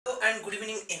and good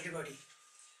evening everybody.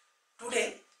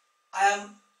 Today I am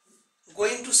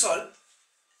going to solve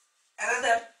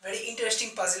another very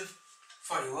interesting puzzle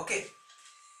for you. Okay,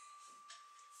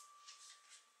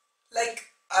 like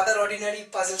other ordinary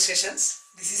puzzle sessions,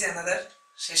 this is another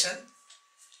session.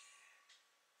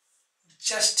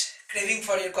 Just craving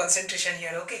for your concentration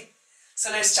here. Okay,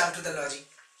 so let's jump to the logic.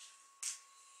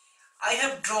 I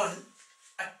have drawn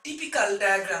a typical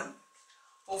diagram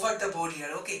over the board here.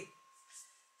 Okay,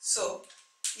 so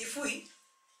if we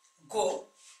go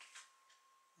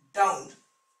down,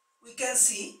 we can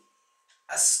see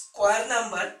a square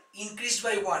number increased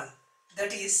by 1.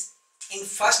 That is, in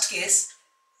first case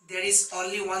there is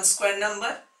only one square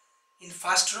number in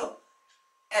first row,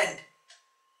 and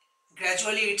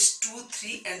gradually it's 2,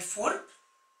 3 and 4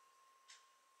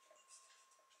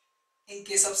 in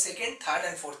case of second, third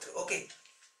and fourth row. Okay,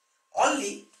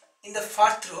 only in the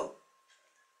fourth row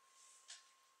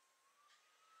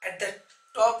at the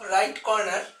top right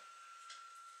corner,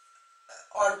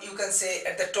 or you can say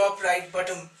at the top right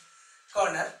bottom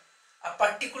corner, a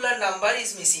particular number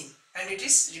is missing and it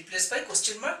is replaced by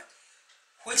question mark,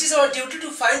 which is our duty to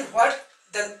find what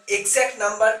the exact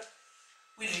number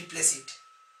will replace it,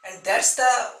 and that's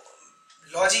the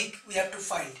logic we have to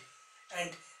find,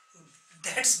 and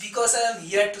that's because I am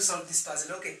here to solve this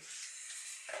puzzle. Okay,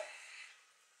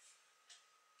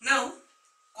 now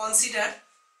consider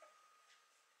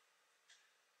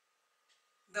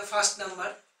the first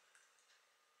number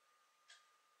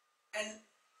and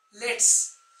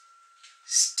let's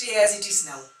stay as it is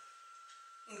now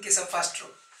in case of first row.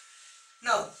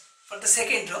 Now for the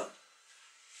second row,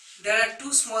 there are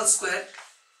two small squares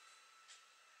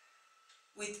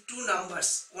with two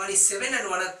numbers, one is 7 and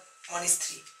one is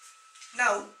 3.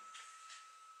 Now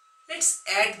let's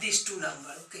add these two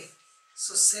numbers. Okay,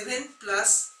 so 7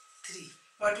 plus 3,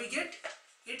 what we get?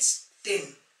 It's 10.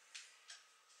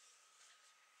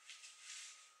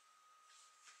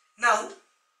 Now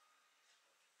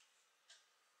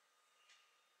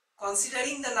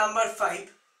considering the number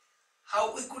 5,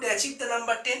 how we could achieve the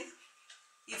number 10?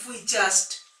 If we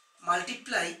just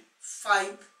multiply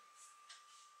 5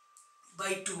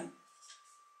 by 2,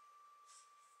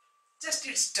 just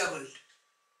it's doubled.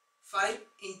 5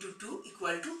 into 2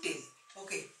 equal to 10.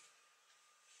 Okay.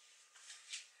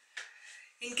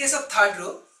 In case of third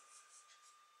row,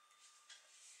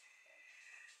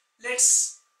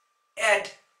 let's add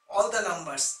all the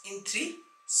numbers in 3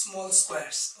 small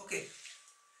squares. Okay,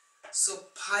 so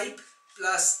 5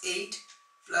 plus 8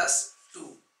 plus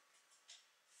 2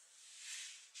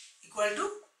 equal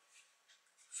to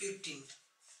 15.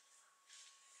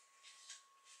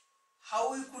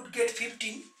 How we could get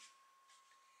 15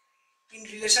 in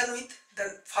relation with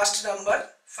the first number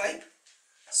 5?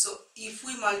 So if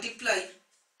we multiply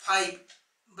 5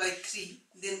 by 3,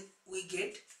 then we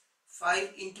get 5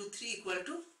 into 3 equal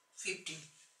to 15.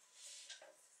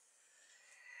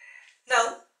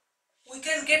 Now we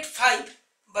can get 5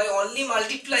 by only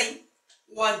multiplying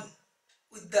 1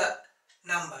 with the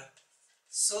number.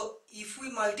 So if we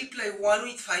multiply 1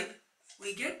 with 5,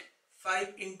 we get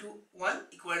 5 into 1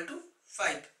 equal to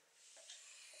 5.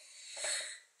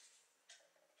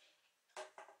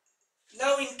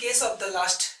 Now in case of the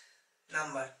last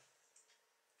number,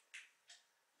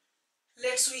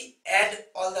 let's we add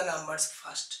all the numbers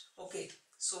first. Okay,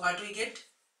 so what we get?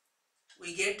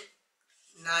 We get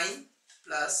 9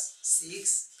 plus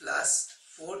 6 plus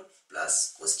 4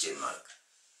 plus question mark.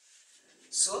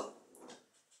 So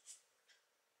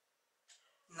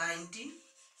 19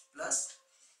 plus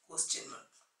question mark.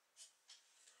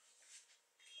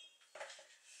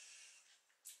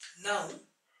 Now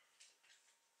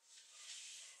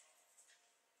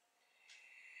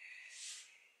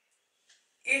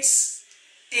it's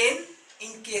 10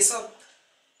 in case of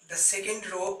the second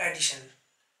row addition,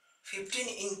 15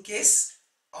 in case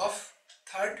of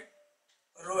third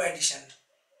row addition,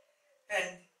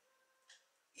 and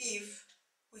if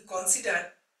we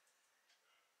consider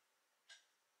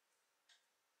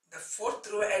the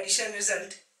fourth row addition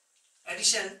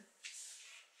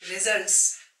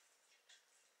results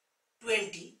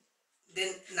 20,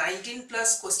 then 19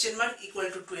 plus question mark equal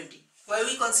to 20. Why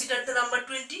we consider the number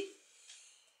 20?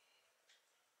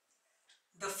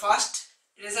 The first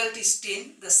result is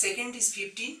 10, the second is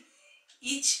 15,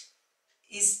 each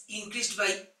is increased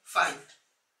by 5.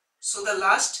 So the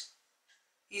last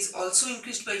is also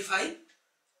increased by 5,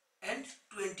 and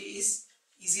 20 is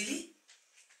easily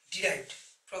derived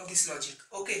from this logic.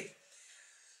 Okay,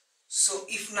 so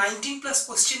if 19 plus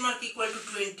question mark equal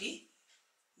to 20,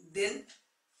 then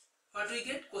what we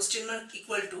get? Question mark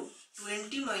equal to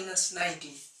 20 minus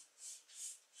 19.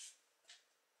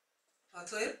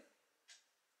 অতএব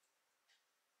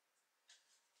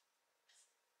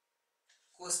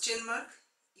question mark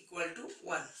equal to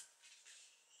 1,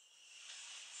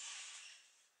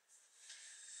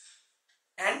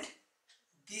 and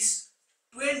this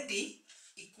 20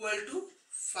 equal to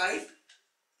 5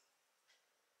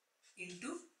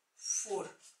 into 4.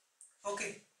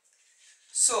 Okay,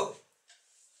 so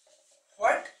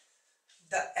what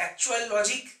the actual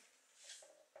logic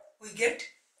we get?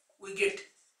 We get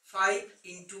 5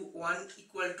 into 1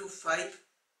 equal to 5,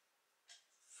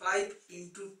 5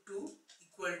 into 2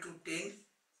 equal to 10,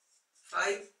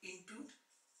 5 into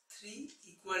 3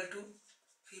 equal to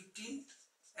 15,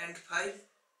 and 5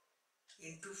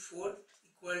 into 4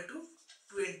 equal to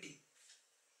 20.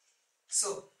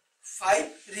 So 5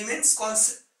 remains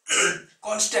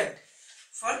constant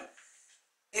for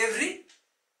every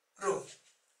row,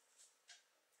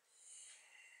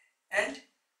 and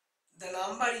the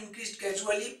number increased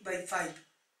gradually by 5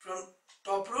 from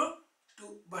top row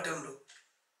to bottom row.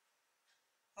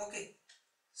 Okay,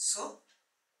 so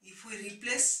if we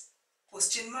replace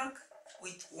question mark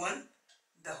with 1,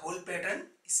 the whole pattern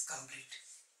is complete.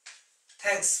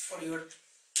 Thanks for your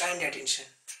kind attention.